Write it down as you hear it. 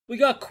We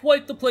got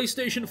quite the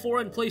PlayStation 4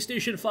 and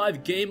PlayStation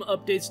 5 game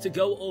updates to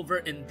go over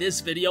in this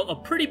video. A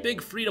pretty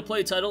big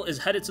free-to-play title is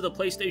headed to the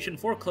PlayStation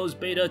 4 closed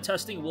beta.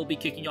 Testing will be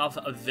kicking off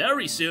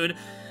very soon.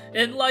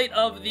 In light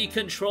of the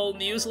Control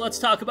news, let's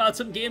talk about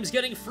some games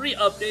getting free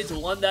updates.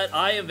 One that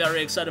I am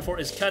very excited for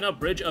is Kena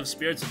Bridge of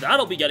Spirits.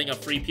 That'll be getting a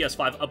free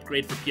PS5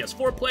 upgrade for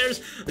PS4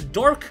 players.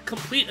 Dark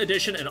Complete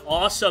Edition, an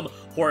awesome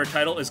horror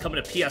title, is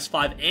coming to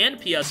PS5 and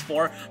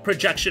PS4.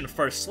 Projection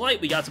First Light,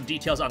 we got some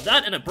details on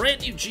that, and a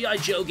brand new G.I.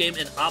 Joe game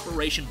in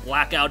Operation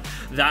Blackout.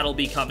 That'll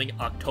be coming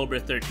October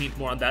 13th.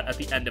 More on that at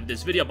the end of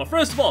this video. But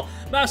first of all,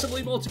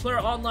 massively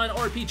multiplayer online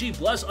RPG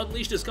Bless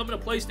Unleashed is coming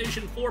to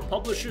PlayStation 4.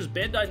 Publishers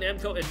Bandai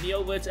Namco and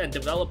Neowitz and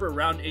developer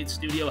Round 8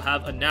 Studio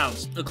have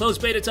announced. The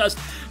closed beta test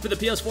for the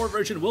PS4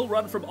 version will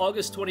run from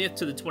August 20th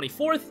to the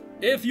 24th.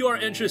 If you are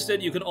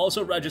interested, you can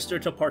also register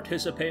to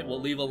participate. We'll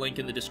leave a link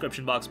in the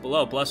description box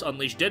below. Bless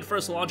Unleashed did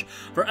first launch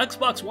for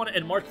Xbox One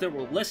in March. There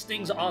were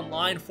listings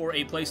online for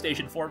a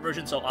PlayStation 4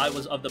 version, so I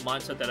was of the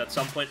mindset that at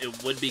some point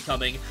it would be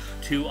coming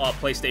to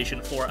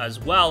PlayStation 4 as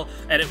well,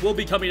 and it will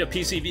be coming to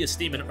PC via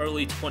Steam in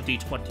early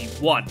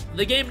 2021.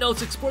 The game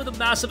notes, explore the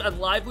massive and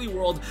lively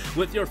world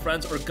with your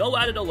friends or go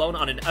at it alone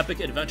on an epic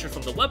adventure.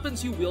 From the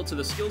weapons you wield to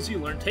the skills you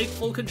learn, take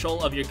full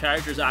control of your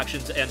character's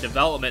actions and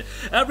development.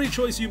 Every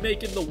choice you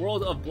make in the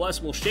world of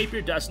Bless will shape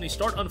your destiny.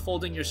 Start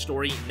unfolding your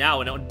story now.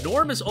 An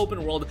enormous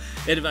open world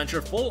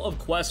adventure full of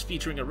quests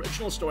featuring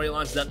original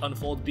storylines that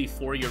unfold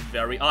before your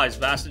very eyes.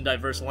 Vast and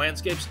diverse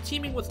landscapes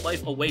teeming with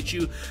life await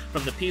you.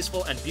 From the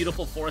peaceful and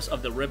beautiful forests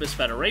of the Ribis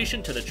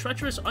Federation to the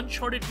treacherous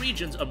uncharted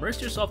regions,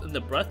 immerse yourself in the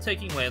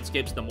breathtaking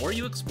landscapes. The more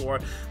you explore,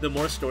 the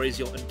more stories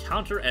you'll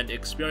encounter and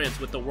experience.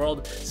 With the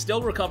world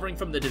still recovering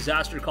from the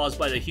disaster caused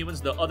by the humans,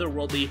 the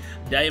otherworldly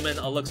Daemon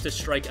looks to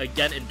strike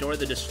again. Endure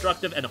the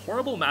destructive and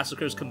horrible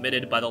massacres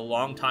committed by the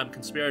longtime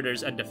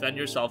conspirators and defend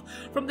yourself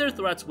from their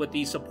threats with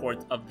the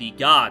support of the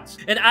gods.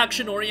 An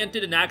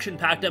action-oriented and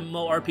action-packed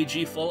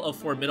MMORPG full of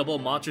formidable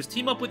monsters.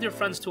 Team up with your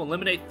friends to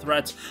eliminate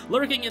threats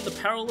lurking in the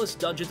perilous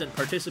dungeons and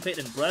participate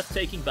in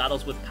breathtaking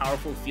battles with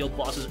powerful field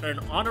bosses. Earn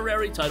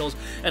honorary titles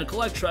and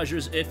collect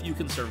treasures if you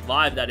can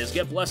survive, that is.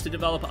 Get blessed to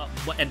develop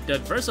and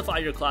diversify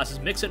your classes.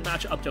 Mix and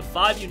match up to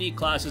 5 unique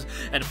classes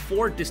and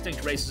 4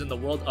 distinct races in the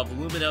world of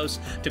Luminos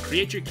to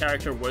create your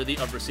character worthy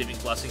of receiving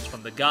blessings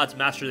from the gods.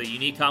 Master the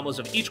unique combos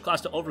of each class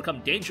to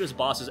overcome dangerous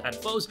bosses and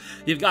foes.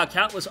 You've got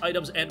countless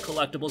items and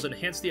collectibles.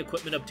 Enhance the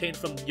equipment obtained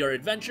from your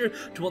adventure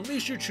to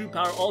unleash your true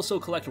power. Also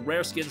collect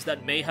rare skins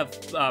that many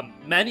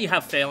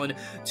have failed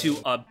to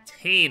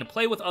obtain.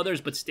 Play with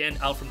others but stand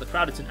out from the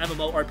crowd. It's an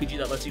MMORPG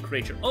that lets you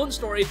create your own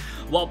story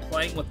while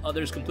playing with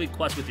others. Complete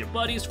quests with your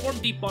buddies, form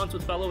deep bonds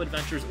with fellow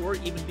adventurers, or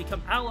even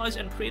become allies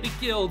and create a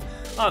guild.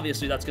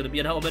 Obviously, that's going to be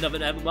an element of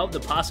an MMO. The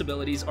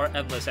possibilities are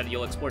endless, and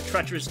you'll explore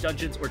treacherous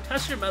dungeons or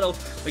test your mettle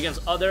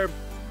against other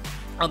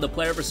on the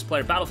player versus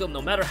player battlefield.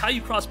 No matter how you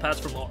cross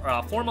paths,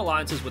 form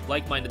alliances with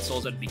like-minded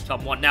souls and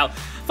become one. Now, I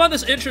find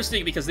this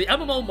interesting because the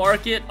MMO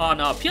market on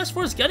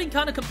PS4 is getting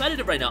kind of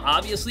competitive right now.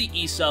 Obviously,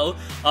 ESO,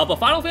 but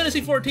Final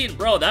Fantasy XIV,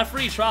 bro, that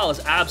free trial is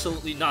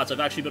absolutely nuts.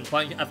 I've actually been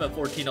playing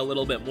FF14 a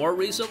little bit more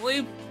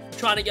recently,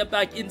 trying to get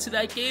back into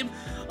that game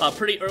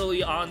pretty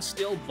early on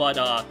still,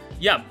 but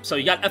yeah, so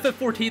you got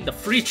FF14, the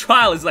free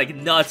trial is like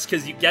nuts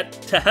because you get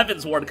to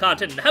Heavensward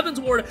content, and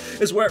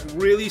Heavensward is where it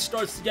really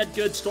starts to get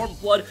good.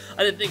 Stormblood,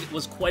 I didn't think it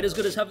was quite as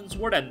good as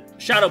Heavensward, and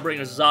Shadowbringers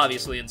is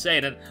obviously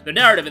insane, and the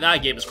narrative in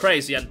that game is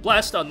crazy, and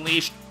Blessed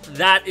Unleashed,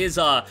 that is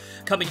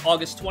coming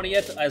August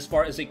 20th as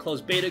far as a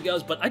closed beta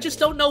goes, but I just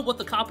don't know what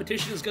the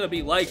competition is going to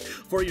be like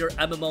for your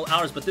MMO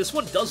hours. But this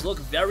one does look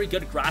very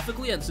good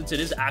graphically, and since it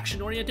is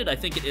action-oriented, I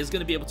think it is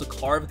going to be able to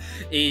carve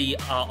a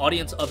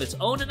audience of its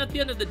own, and at the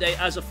end of the day,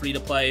 as a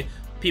free-to-play,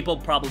 people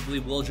probably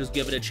will just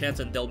give it a chance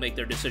and they'll make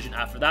their decision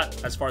after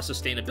that. As far as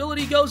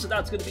sustainability goes,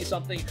 that's going to be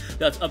something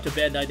that's up to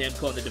Bandai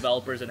Namco and the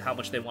developers and how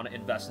much they want to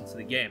invest into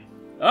the game.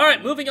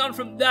 Alright, moving on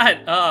from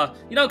that,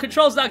 you know,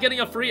 Control's not getting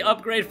a free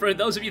upgrade for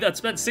those of you that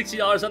spent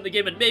 $60 on the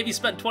game and maybe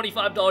spent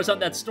 $25 on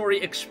that story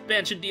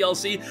expansion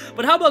DLC,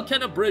 but how about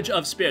Kena Bridge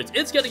of Spirits?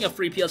 It's getting a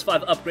free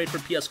PS5 upgrade for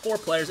PS4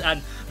 players,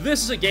 and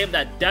this is a game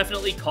that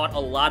definitely caught a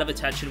lot of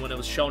attention when it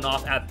was shown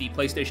off at the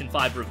PlayStation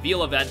 5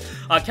 reveal event.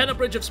 Kena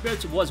Bridge of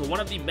Spirits was one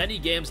of the many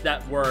games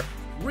that were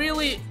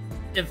really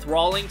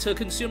enthralling to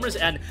consumers,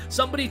 and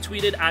somebody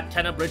tweeted at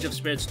Kena Bridge of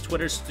Spirits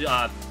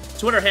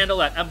Twitter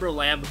handle at Ember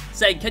Lamb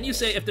saying, "Can you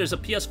say if there's a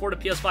PS4 to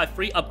PS5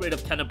 free upgrade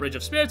of Kena Bridge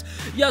of Spirits?"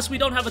 Yes, we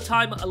don't have a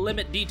time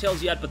limit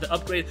details yet, but the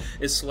upgrade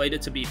is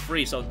slated to be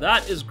free, so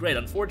that is great.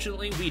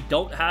 Unfortunately, we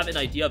don't have an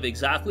idea of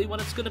exactly when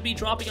it's going to be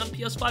dropping on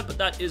PS5, but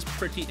that is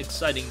pretty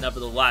exciting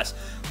nevertheless.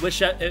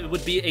 Wish it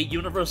would be a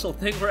universal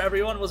thing where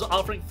everyone was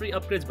offering free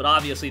upgrades, but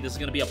obviously this is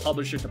going to be a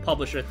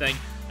publisher-to-publisher thing.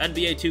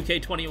 NBA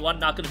 2K21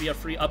 not going to be a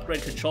free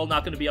upgrade. Control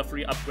not going to be a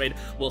free upgrade.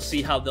 We'll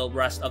see how the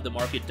rest of the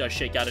market does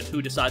shake out and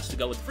who decides to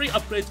go with free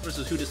upgrades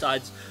versus who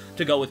decides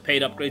to go with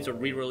paid upgrades or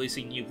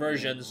re-releasing new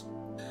versions.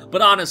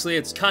 But honestly,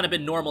 it's kind of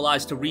been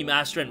normalized to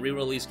remaster and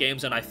re-release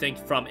games, and I think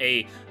from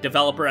a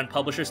developer and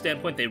publisher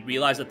standpoint, they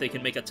realize that they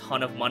can make a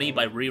ton of money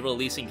by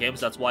re-releasing games.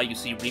 That's why you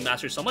see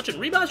remasters so much, and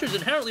remasters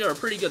inherently are a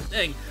pretty good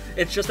thing.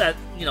 It's just that,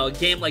 you know, a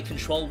game like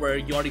Control where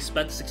you already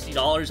spent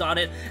 $60 on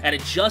it, and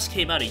it just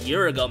came out a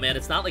year ago, man.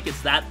 It's not like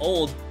it's that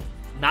old.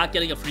 Not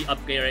getting a free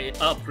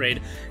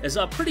upgrade is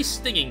pretty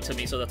stinging to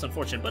me, so that's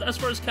unfortunate. But as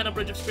far as Kena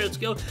Bridge of Spirits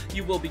go,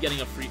 you will be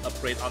getting a free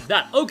upgrade on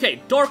that.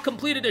 Okay, Dark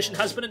Complete Edition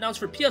has been announced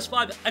for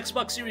PS5,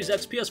 Xbox Series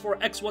X, PS4,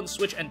 X1,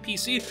 Switch, and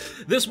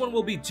PC. This one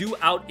will be due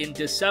out in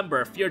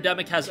December.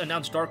 Feardemic has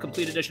announced Dark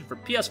Complete Edition for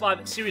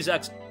PS5, Series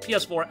X,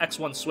 PS4,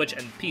 X1, Switch,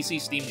 and PC,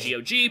 Steam,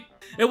 GOG.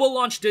 It will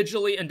launch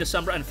digitally in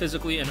December and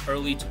physically in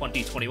early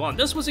 2021.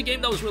 This was a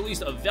game that was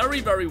released very,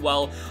 very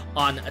well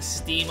on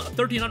Steam.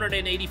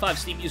 1,385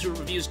 Steam user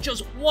reviews,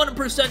 just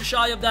 1%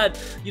 shy of that,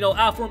 you know,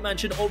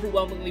 aforementioned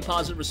overwhelmingly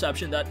positive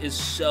reception that is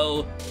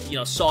so, you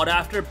know, sought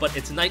after, but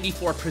it's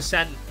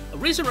 94%.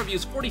 Recent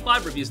reviews,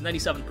 45 reviews,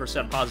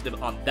 97%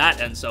 positive on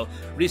that end, so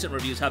recent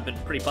reviews have been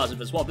pretty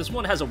positive as well. This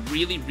one has a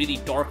really, really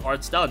dark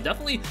art style and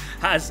definitely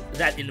has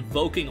that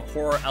invoking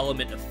horror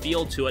element of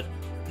feel to it.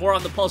 More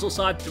on the puzzle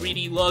side,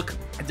 3D look,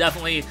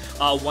 definitely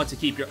want to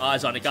keep your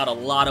eyes on it. Got a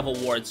lot of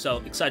awards,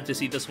 so excited to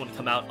see this one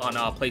come out on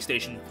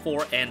PlayStation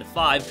 4 and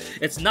 5.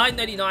 It's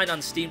 $9.99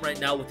 on Steam right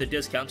now with the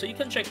discount, so you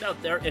can check it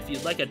out there if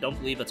you'd like. I don't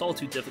believe it's all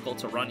too difficult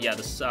to run. Yeah,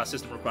 the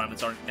system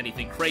requirements aren't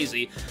anything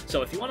crazy,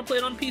 so if you want to play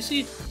it on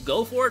PC,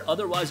 go for it.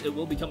 Otherwise, it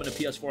will be coming to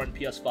PS4 and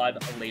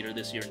PS5 later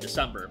this year in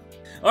December.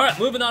 Alright,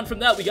 moving on from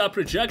that, we got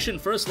Projection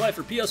First Life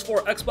for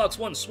PS4, Xbox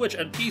One, Switch,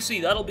 and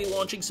PC. That'll be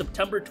launching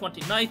September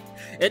 29th.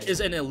 It is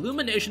an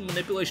illumination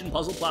manipulation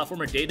puzzle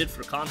platformer dated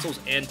for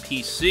consoles and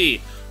PC.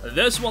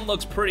 This one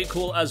looks pretty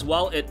cool as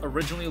well. It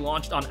originally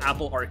launched on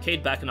Apple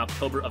Arcade back in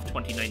October of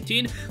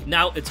 2019.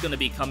 Now it's going to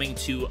be coming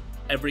to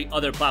every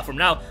other platform.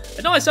 Now,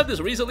 I know I said this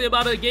recently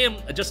about a game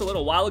just a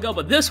little while ago,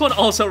 but this one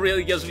also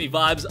really gives me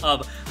vibes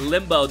of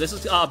Limbo. This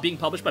is being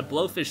published by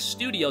Blowfish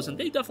Studios, and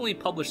they definitely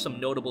published some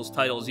notable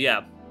titles.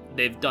 Yeah,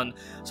 they've done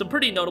some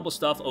pretty notable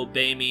stuff.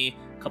 Obey Me,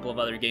 couple of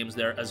other games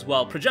there as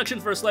well. Projection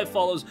First Life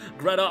follows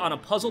Greta on a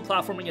puzzle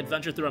platforming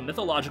adventure through a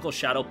mythological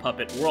shadow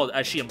puppet world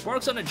as she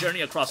embarks on a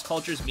journey across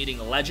cultures meeting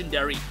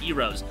legendary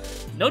heroes.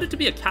 Noted to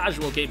be a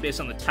casual game based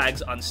on the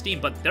tags on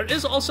Steam, but there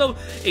is also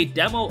a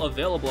demo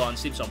available on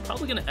Steam, so I'm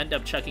probably going to end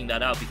up checking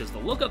that out because the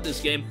look of this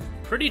game,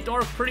 pretty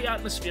dark, pretty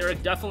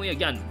atmospheric, definitely,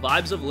 again,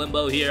 vibes of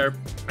Limbo here.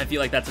 I feel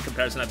like that's a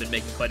comparison I've been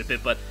making quite a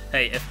bit, but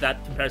hey, if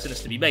that comparison is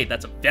to be made,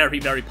 that's a very,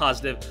 very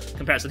positive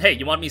comparison. Hey,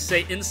 you want me to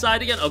say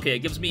Inside again? Okay, it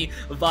gives me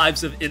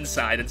vibes of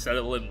Inside instead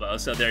of Limbo,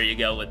 so there you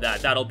go with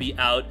that. That'll be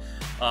out,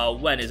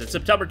 when is it?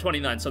 September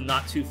 29th, so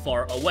not too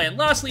far away. And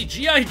lastly,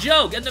 G.I.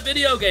 Joe, getting a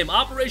video game.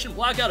 Operation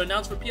Blackout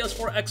announced for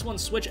PS4, X1,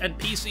 Switch, and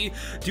PC,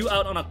 due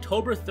out on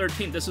October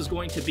 13th. This is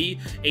going to be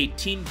a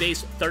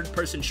team-based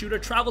third-person shooter.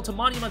 Travel to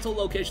monumental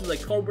locations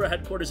like Cobra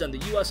headquarters and the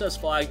USS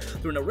Flag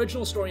through an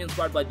original story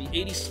inspired by the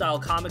 80s-style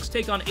comics.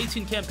 Take on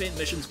 18 campaign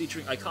missions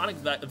featuring iconic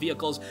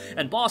vehicles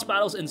and boss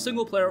battles in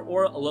single-player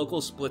or local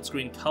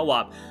split-screen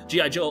co-op.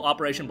 G.I. Joe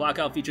Operation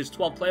Blackout features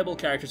 12 playable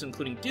characters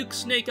including Duke,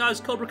 Snake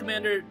Eyes, Cobra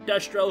Commander,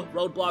 Destro,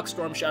 Roadblock,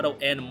 Storm Shadow,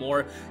 and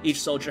more.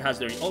 Each soldier has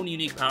their own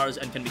unique powers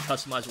and can be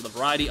customized with a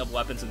variety of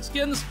weapons and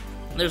skins.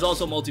 There's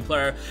also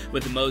multiplayer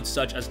with modes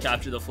such as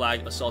Capture the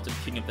Flag, Assault, and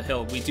King of the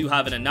Hill. We do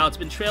have an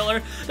announcement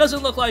trailer.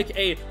 Doesn't look like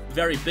a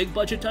very big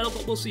budget title,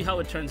 but we'll see how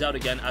it turns out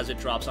again as it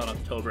drops on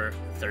October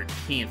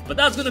 13th. But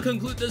that's going to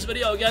conclude this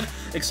video again.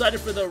 Excited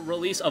for the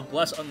release of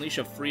Bless Unleash,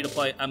 a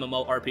free-to-play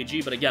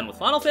MMORPG, but again, with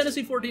Final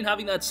Fantasy XIV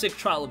having that sick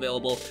trial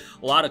available,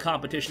 a lot of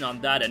competition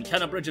on that, and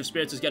Kena Bridge of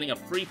Spirits is getting a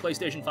free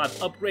PlayStation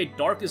 5 upgrade.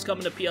 Dark is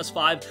coming to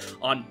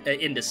PS5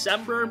 in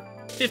December.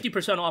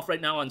 50% off right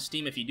now on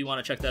Steam if you do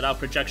want to check that out.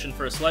 Projection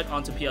First Light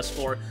onto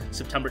PS4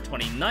 September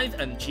 29th,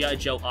 and G.I.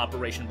 Joe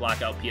Operation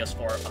Blackout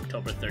PS4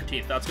 October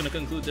 13th. That's going to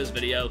conclude this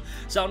video.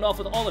 Sound off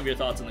with all of your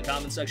thoughts in the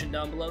comment section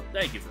down below.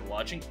 Thank you for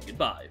watching.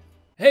 Goodbye.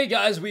 Hey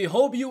guys, we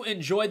hope you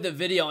enjoyed the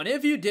video, and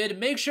if you did,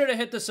 make sure to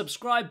hit the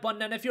subscribe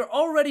button, and if you're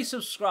already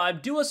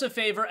subscribed, do us a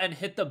favor and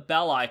hit the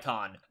bell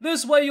icon.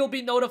 This way you'll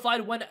be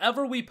notified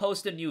whenever we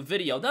post a new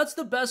video. That's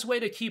the best way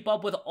to keep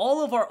up with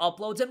all of our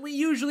uploads, and we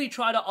usually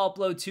try to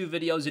upload 2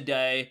 videos a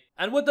day.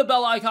 And with the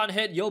bell icon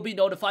hit, you'll be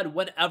notified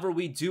whenever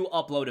we do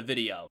upload a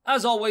video.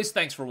 As always,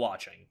 thanks for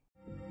watching.